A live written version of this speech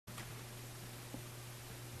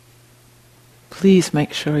please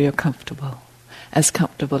make sure you're comfortable as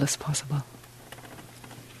possible.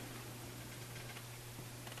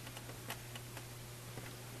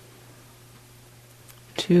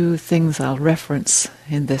 Two things I'll reference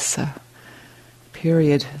in this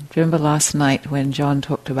period. Remember last night when John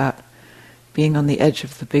talked about being on the edge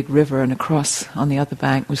of the big river and across on the other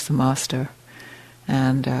bank was the master,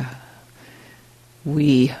 and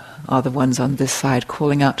we are the ones on this side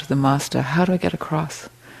calling out to the master, how do I get across?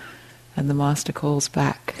 And the master calls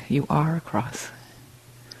back, you are across.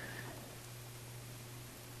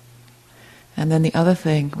 And then the other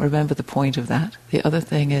thing, remember the point of that, the other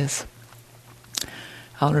thing is,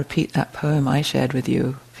 I'll repeat that poem I shared with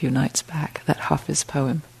you a few nights back, that Hafiz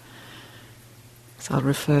poem. So I'll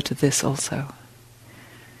refer to this also.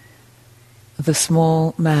 The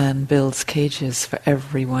small man builds cages for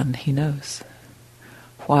everyone he knows,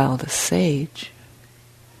 while the sage,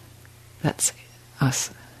 that's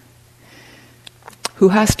us, who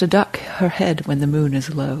has to duck her head when the moon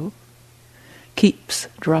is low, keeps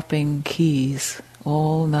dropping keys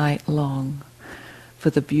all night long for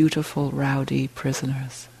the beautiful rowdy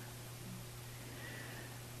prisoners.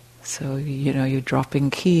 So, you're dropping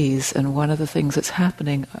keys, and one of the things that's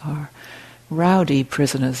happening are rowdy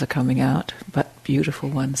prisoners are coming out, but beautiful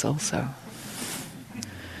ones also.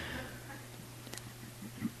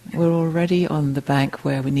 We're already on the bank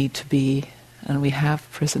where we need to be, and we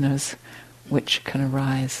have prisoners which can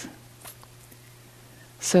arise.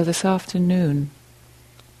 So this afternoon,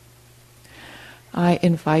 I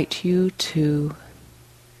invite you to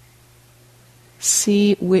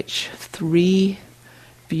see which 3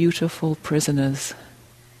 beautiful prisoners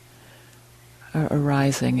are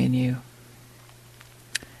arising in you.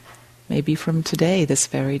 Maybe from today, this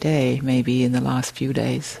very day, maybe in the last few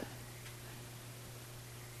days.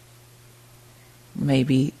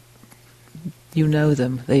 Maybe you know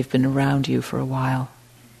them, they've been around you for a while.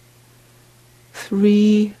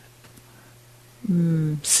 3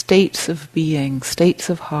 states of being, states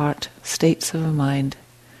of heart, states of mind,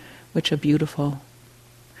 which are beautiful,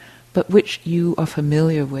 but which you are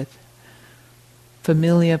familiar with,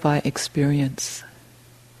 familiar by experience,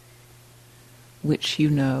 which you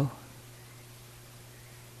know.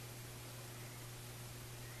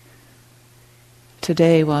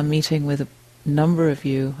 Today, while meeting with a number of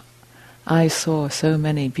you, I saw so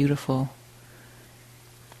many beautiful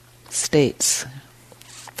states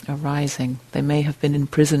arising. They may have been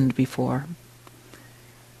imprisoned before,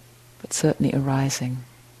 but certainly arising.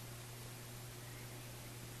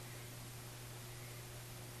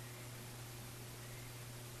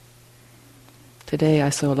 Today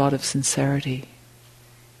I saw a lot of sincerity.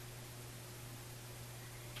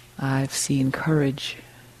 I've seen courage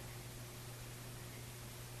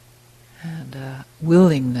and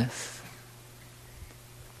willingness.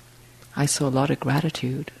 I saw a lot of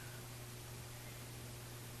gratitude.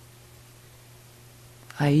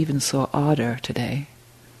 I even saw ardor today.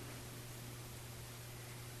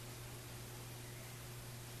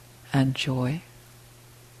 And joy.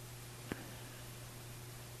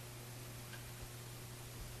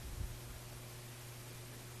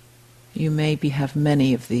 You maybe have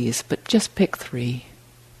many of these, but just pick 3.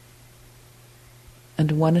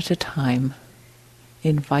 And one at a time,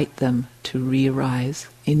 invite them to re-arise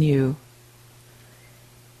in you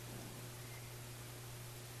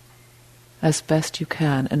as best you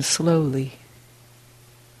can, and slowly.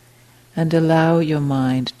 And allow your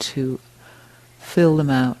mind to fill them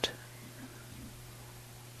out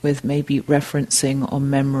with maybe referencing or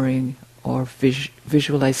memorying or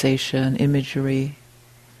visualization, imagery.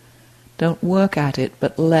 Don't work at it,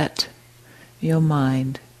 but let your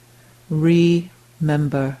mind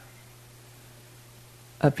remember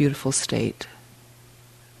a beautiful state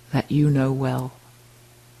that you know well.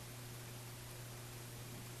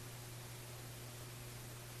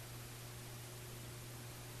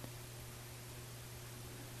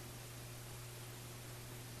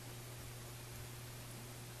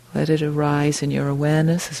 Let it arise in your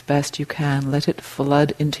awareness as best you can. Let it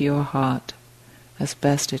flood into your heart as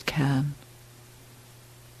best it can.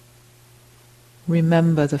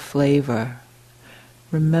 Remember the flavor.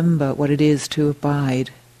 Remember what it is to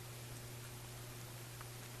abide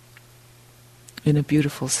in a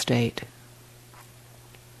beautiful state,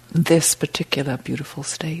 this particular beautiful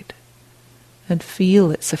state, and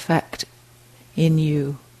feel its effect in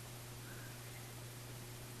you.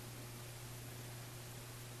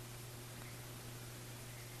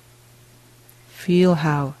 Feel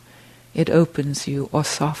how it opens you, or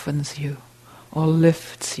softens you, or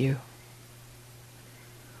lifts you,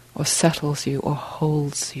 or settles you, or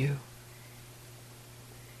holds you.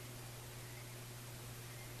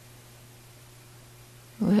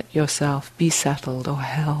 Let yourself be settled or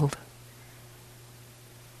held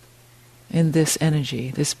in this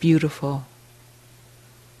energy, this beautiful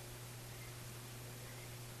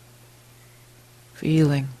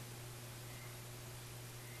feeling.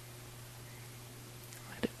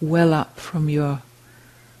 Let it well up from your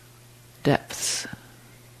depths.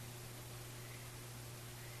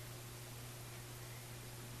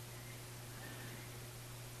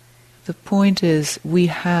 The point is, we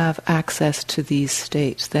have access to these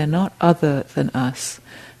states. They're not other than us.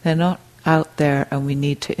 They're not out there and we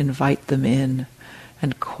need to invite them in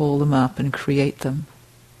and call them up and create them.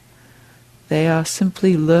 They are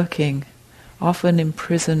simply lurking, often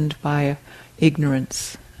imprisoned by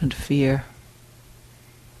ignorance and fear,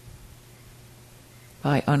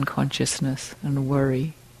 by unconsciousness and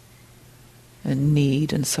worry and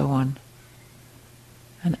need and so on.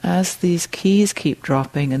 And as these keys keep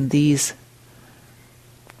dropping and these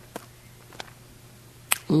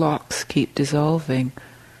locks keep dissolving,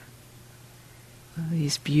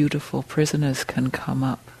 these beautiful prisoners can come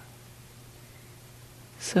up.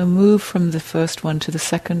 So move from the first one to the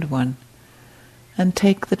second one and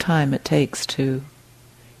take the time it takes to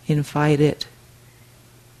invite it.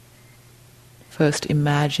 First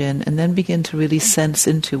imagine and then begin to really sense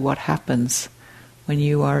into what happens when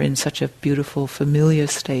you are in such a beautiful, familiar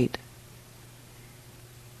state.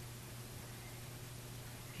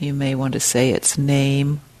 You may want to say its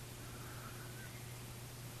name,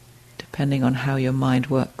 depending on how your mind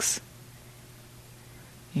works.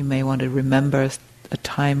 You may want to remember a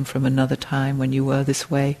time from another time when you were this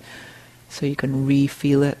way, so you can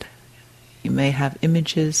re-feel it. You may have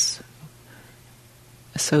images,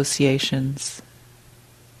 associations.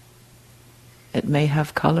 It may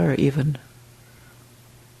have color even.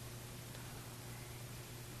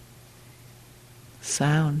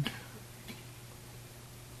 Sound.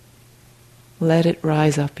 Let it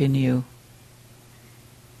rise up in you.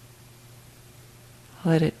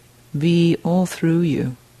 Let it be all through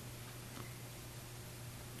you.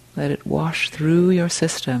 Let it wash through your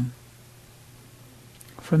system,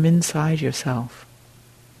 from inside yourself.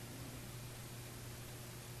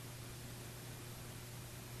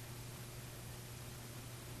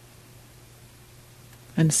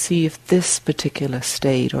 And see if this particular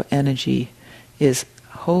state or energy is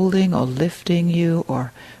holding or lifting you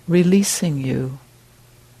or releasing you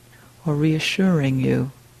or reassuring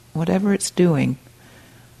you. Whatever it's doing,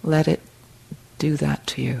 let it do that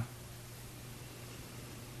to you.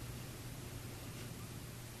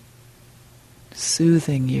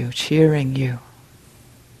 Soothing you, cheering you,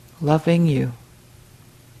 loving you,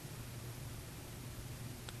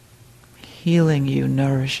 healing you,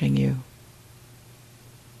 nourishing you.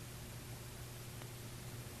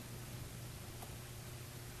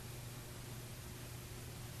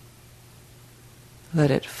 Let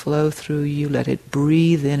it flow through you, let it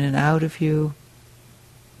breathe in and out of you.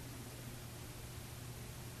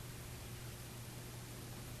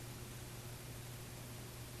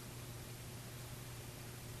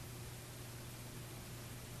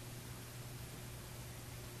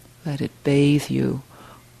 Let it bathe you.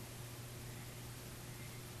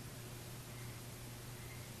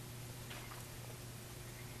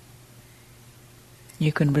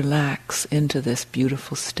 You can relax into this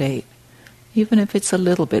beautiful state. Even if it's a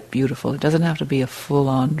little bit beautiful, it doesn't have to be a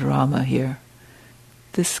full-on drama here.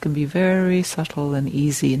 This can be very subtle and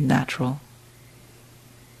easy and natural.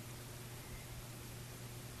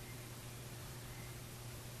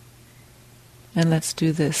 And let's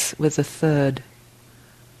do this with a third,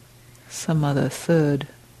 some other third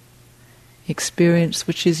experience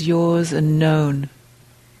which is yours and known,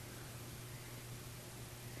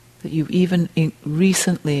 that you've even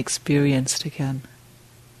recently experienced again.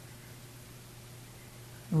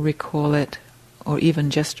 Recall it, or even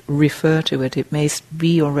just refer to it. It may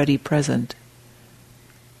be already present.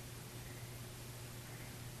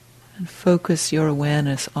 And focus your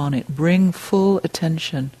awareness on it. Bring full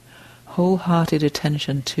attention, wholehearted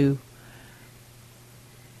attention to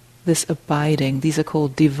this abiding. These are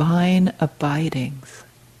called divine abidings.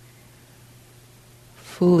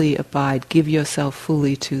 Fully abide. Give yourself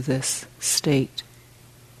fully to this state.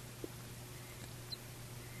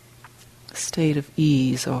 State of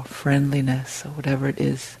ease or friendliness or whatever it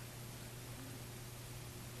is.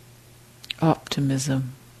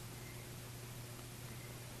 Optimism.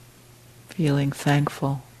 Feeling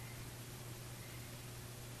thankful.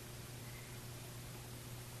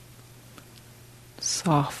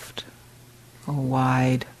 Soft or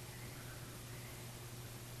wide.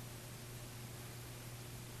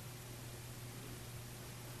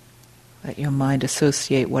 Let your mind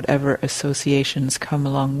associate whatever associations come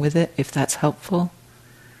along with it, if that's helpful.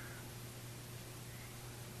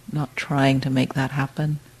 not trying to make that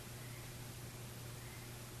happen.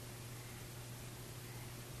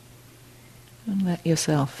 And let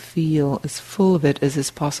yourself feel as full of it as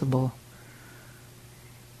is possible,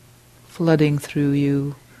 flooding through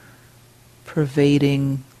you,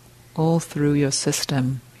 pervading all through your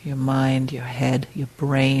system, your mind, your head, your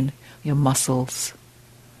brain, your muscles,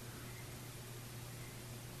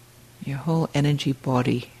 your whole energy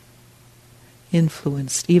body,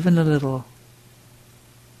 influenced even a little.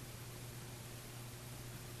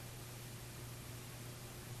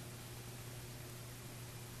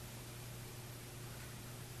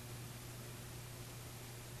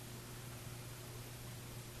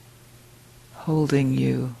 Holding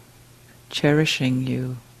you, cherishing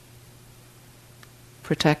you,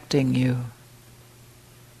 protecting you.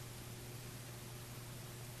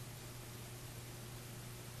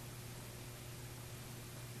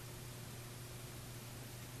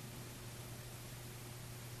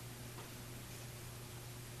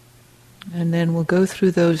 And then we'll go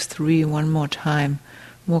through those 3 one more time,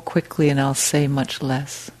 more quickly, and I'll say much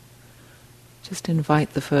less. Just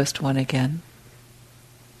invite the first one again.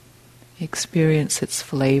 Experience its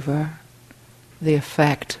flavor, the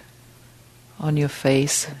effect on your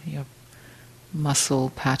face, your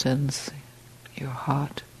muscle patterns, your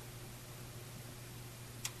heart.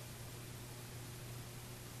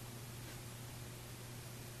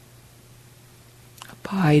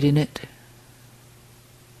 Abide in it.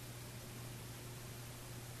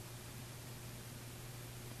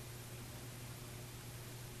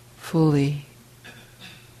 Fully.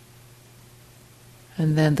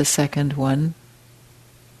 And then the second one.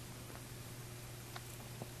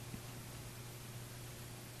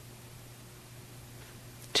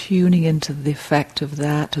 Tuning into the effect of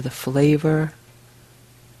that, to the flavor,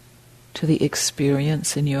 to the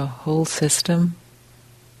experience in your whole system.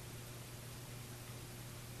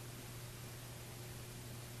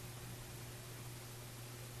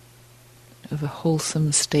 Of a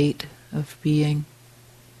wholesome state of being.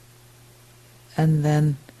 And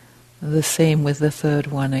then the same with the third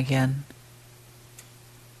one again.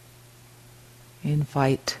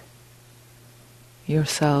 Invite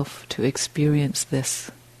yourself to experience this.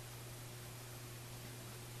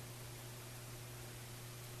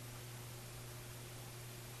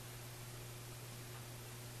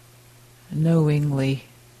 Knowingly.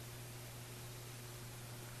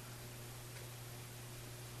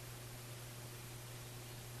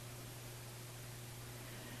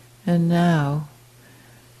 And now,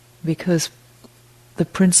 because the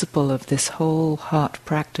principle of this whole heart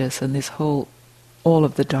practice and this whole, all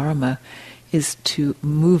of the Dharma, is to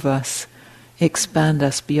move us, expand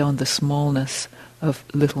us beyond the smallness of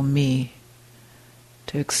little me,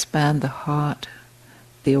 to expand the heart,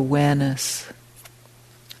 the awareness,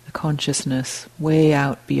 the consciousness, way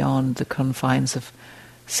out beyond the confines of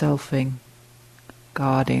selfing,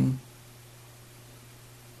 guarding,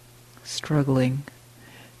 struggling.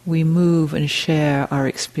 We move and share our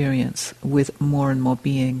experience with more and more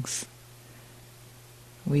beings.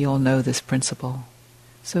 We all know this principle.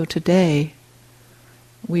 So today,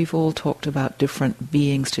 we've all talked about different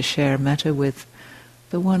beings to share metta with.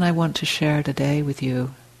 The one I want to share today with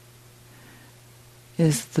you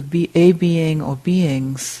is a being or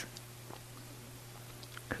beings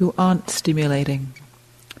who aren't stimulating,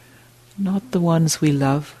 not the ones we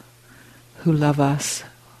love, who love us,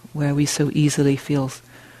 where we so easily feel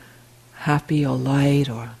happy or light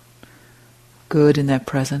or good in their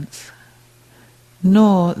presence,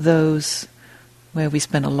 nor those where we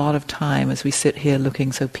spend a lot of time as we sit here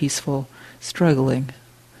looking so peaceful, struggling,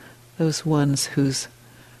 those ones whose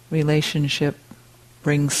relationship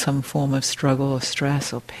brings some form of struggle or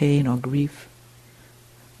stress or pain or grief.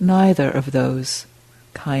 Neither of those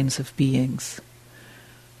kinds of beings,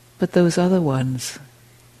 but those other ones,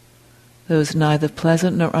 those neither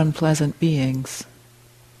pleasant nor unpleasant beings,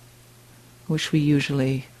 which we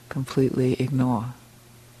usually completely ignore.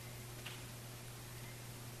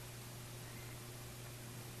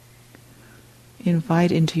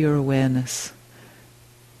 Invite into your awareness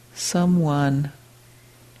someone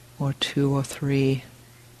or 2 or 3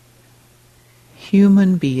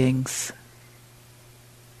 human beings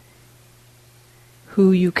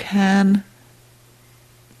who you can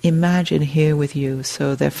imagine here with you,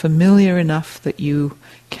 so they're familiar enough that you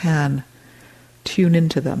can tune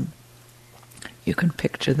into them. You can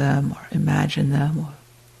picture them or imagine them or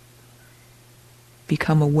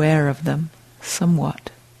become aware of them somewhat,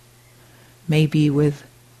 maybe with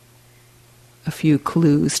a few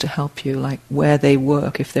clues to help you, like where they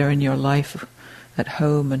work, if they're in your life at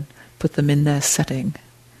home, and put them in their setting.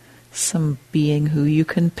 Some being who you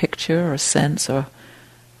can picture or sense or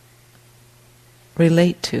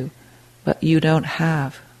relate to, but you don't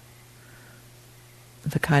have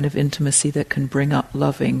the kind of intimacy that can bring up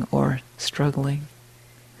loving or struggling.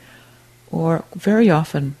 Or very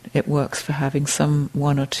often it works for having some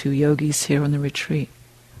one or two yogis here on the retreat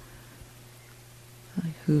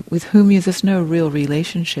with whom there's no real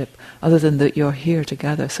relationship other than that you're here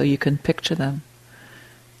together, so you can picture them.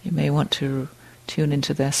 You may want to tune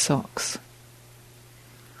into their socks,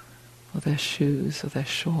 or their shoes, or their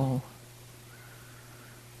shawl,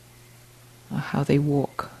 or how they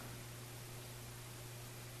walk.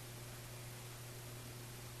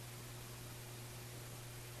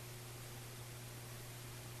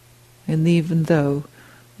 And even though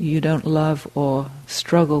you don't love or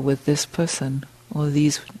struggle with this person or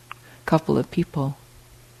these couple of people,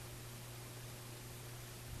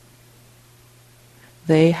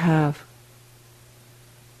 they have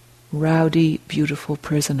rowdy, beautiful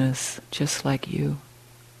prisoners just like you.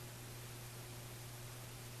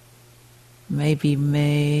 Maybe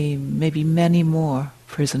many more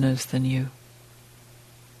prisoners than you.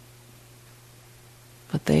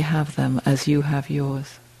 But they have them as you have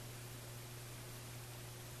yours.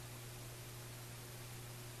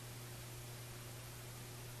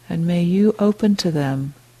 And may you open to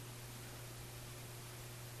them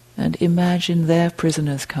and imagine their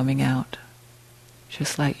prisoners coming out,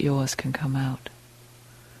 just like yours can come out.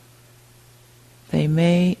 They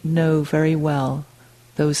may know very well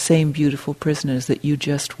those same beautiful prisoners that you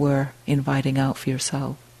just were inviting out for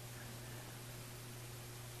yourself.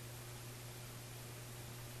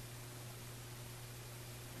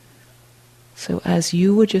 So as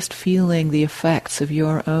you were just feeling the effects of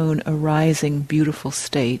your own arising beautiful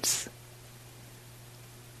states,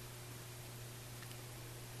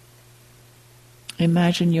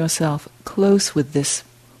 imagine yourself close with this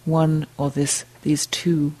one or these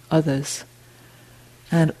two others,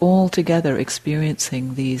 and all together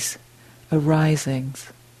experiencing these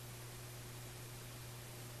arisings.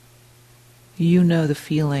 You know the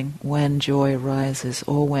feeling when joy arises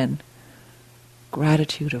or when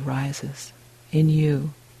gratitude arises in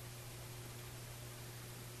you,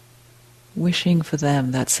 wishing for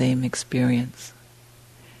them that same experience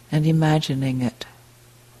and imagining it.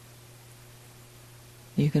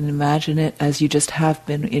 You can imagine it as you just have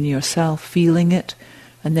been in yourself, feeling it,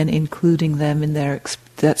 and then including them in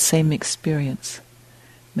that same experience.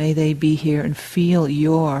 May they be here and feel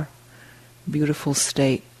your beautiful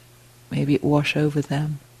state. Maybe it wash over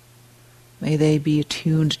them. May they be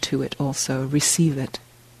attuned to it also, receive it,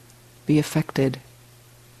 be affected.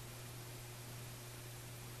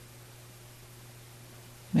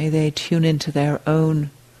 May they tune into their own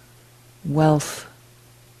wealth,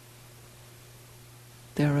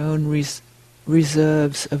 their own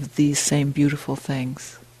reserves of these same beautiful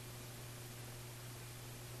things.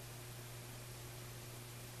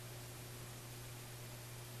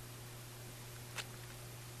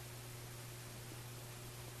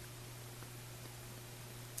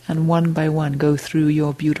 And one by one go through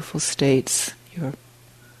your beautiful states, your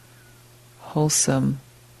wholesome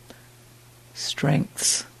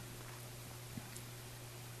strengths,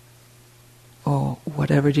 or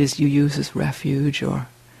whatever it is you use as refuge or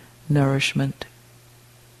nourishment.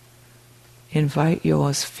 Invite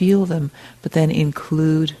yours, feel them, but then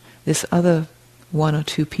include this other one or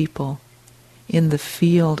two people in the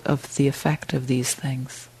field of the effect of these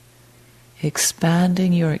things,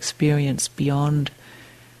 expanding your experience beyond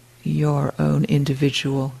your own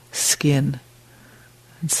individual skin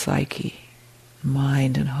and psyche,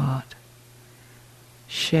 mind and heart,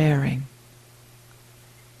 sharing,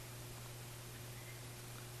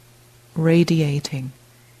 radiating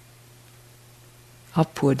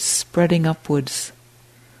upwards, spreading upwards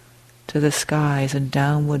to the skies and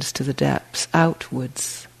downwards to the depths,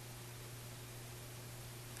 outwards,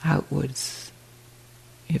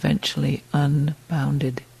 eventually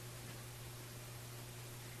unbounded.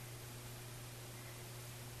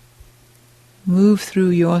 Move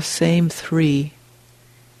through your same three,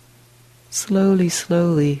 slowly,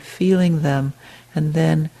 feeling them, and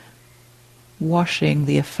then washing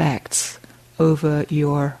the effects over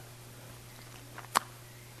your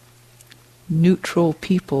neutral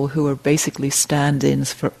people who are basically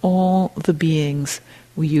stand-ins for all the beings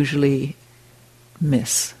we usually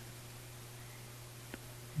miss,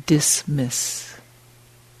 dismiss,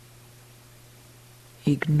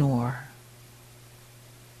 ignore,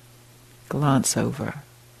 glance over.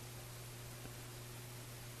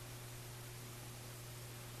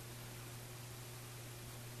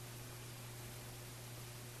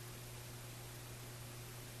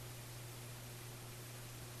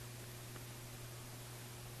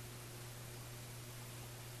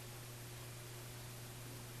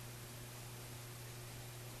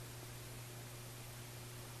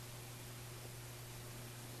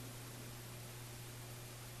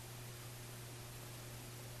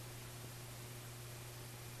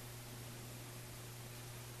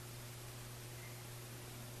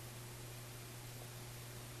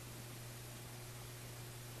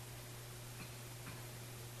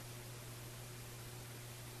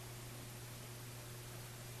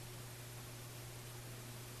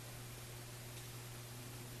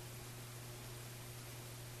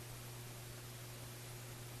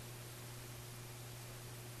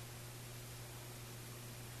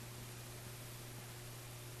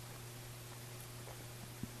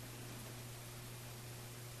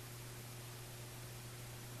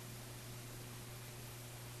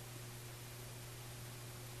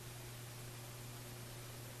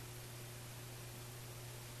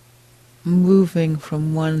 moving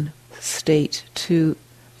from one state to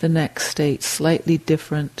the next state, slightly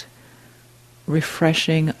different,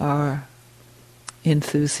 refreshing our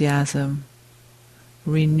enthusiasm,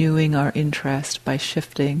 renewing our interest by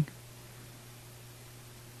shifting.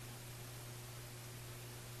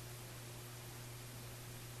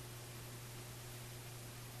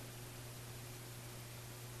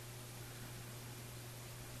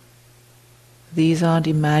 These aren't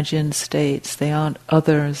imagined states, they aren't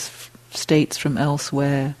others, states from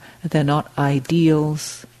elsewhere, they're not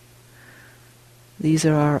ideals. These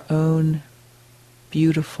are our own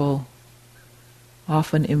beautiful,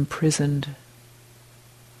 often imprisoned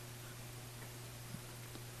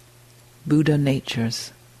Buddha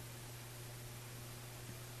natures.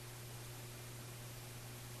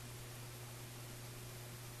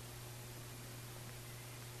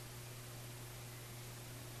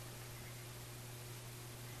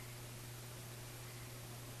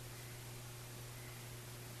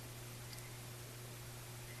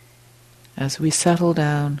 As we settle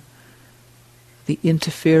down, the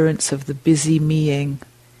interference of the busy meing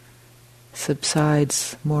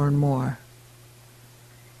subsides more and more,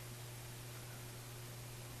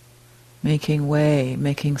 making way,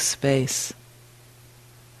 making space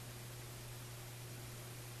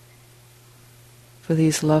for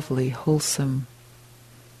these lovely, wholesome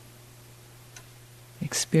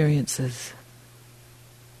experiences.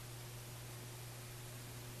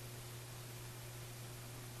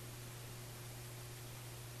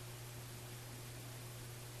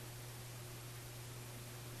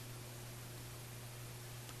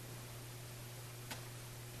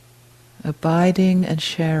 Abiding and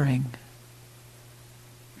sharing.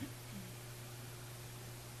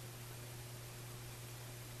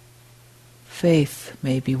 Faith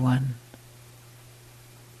may be one.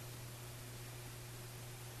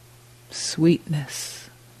 Sweetness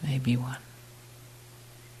may be one.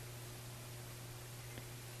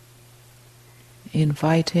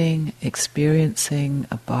 Inviting, experiencing,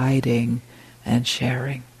 abiding, and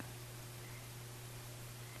sharing.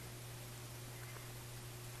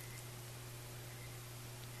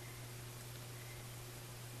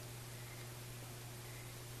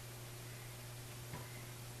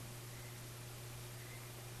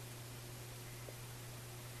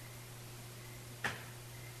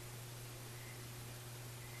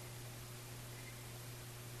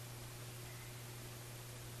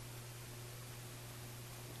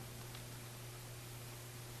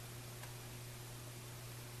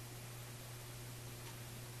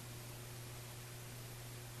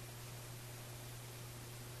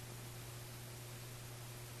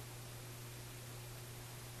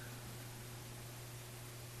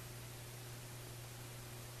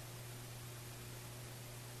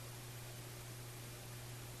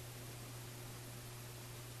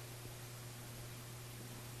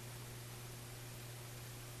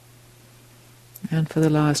 And for the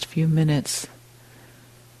last few minutes,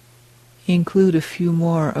 include a few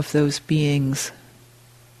more of those beings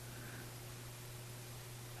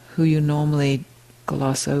who you normally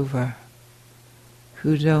gloss over,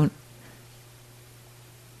 who don't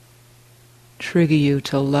trigger you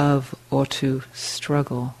to love or to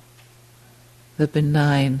struggle. The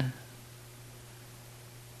benign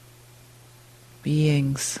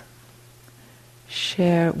beings.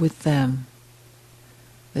 Share with them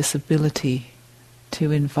this ability to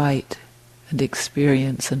invite and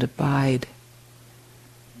experience and abide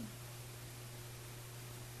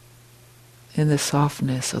in the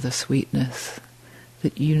softness or the sweetness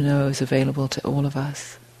that you know is available to all of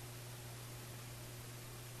us.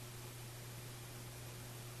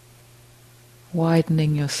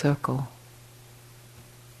 Widening your circle.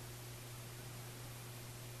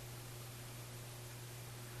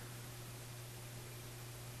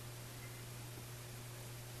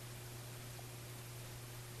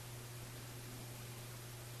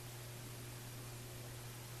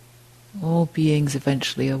 All beings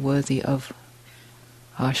eventually are worthy of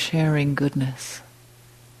our sharing goodness,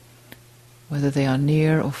 whether they are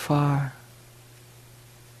near or far.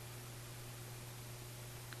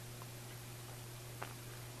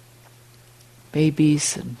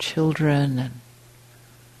 Babies and children and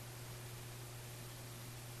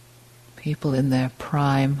people in their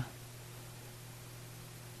prime,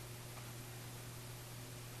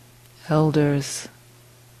 elders,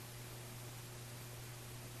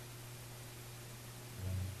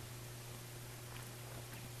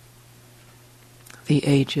 the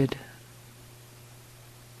aged,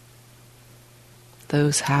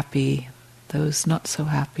 those happy, those not so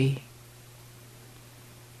happy,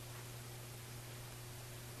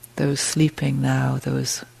 those sleeping now,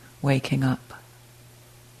 those waking up.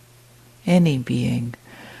 any being.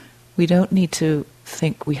 We don't need to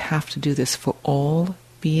think we have to do this for all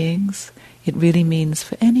beings. It really means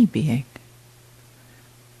for any being.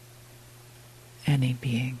 Any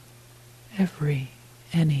being. Every,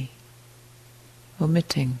 any.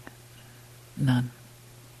 Omitting none.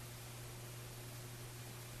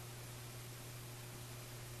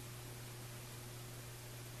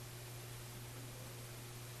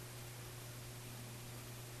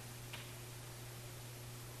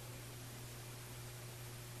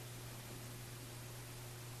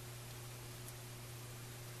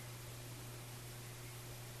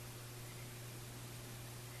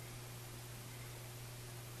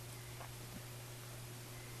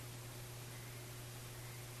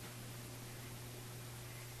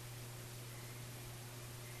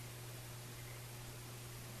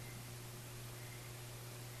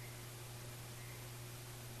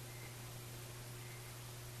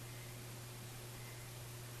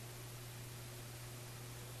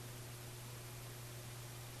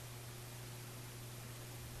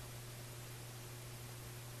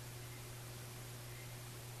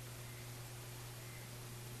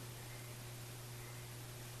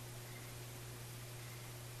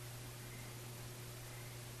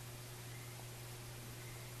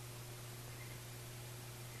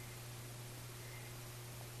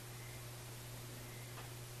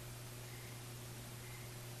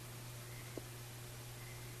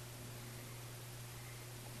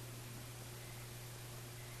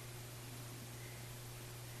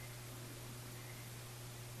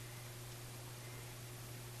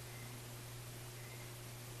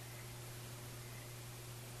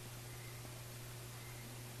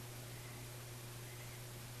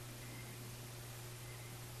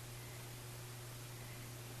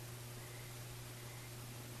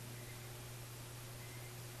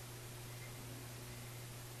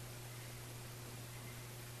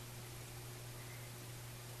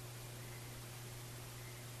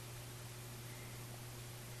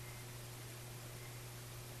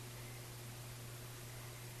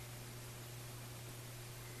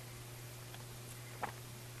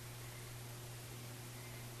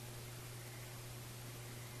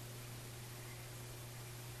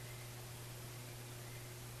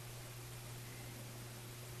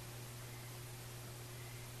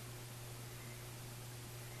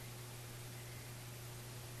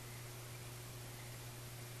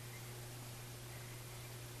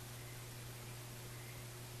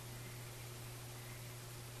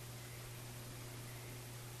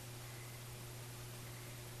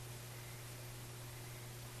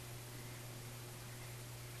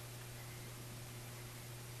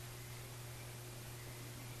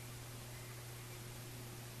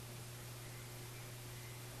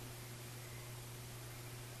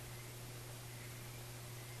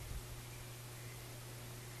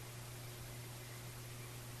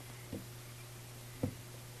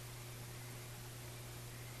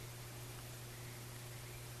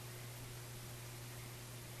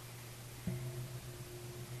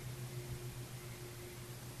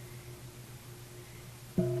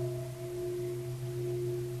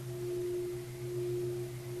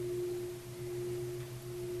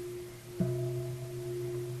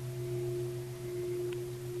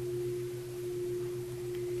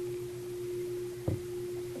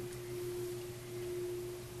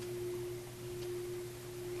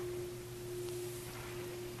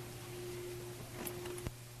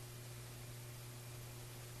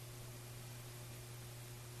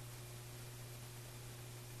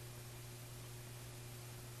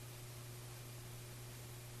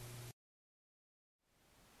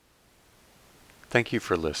 Thank you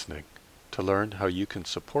for listening. To learn how you can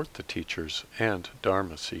support the teachers and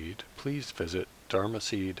Dharma Seed, please visit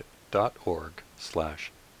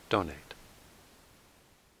dharmaseed.org/donate.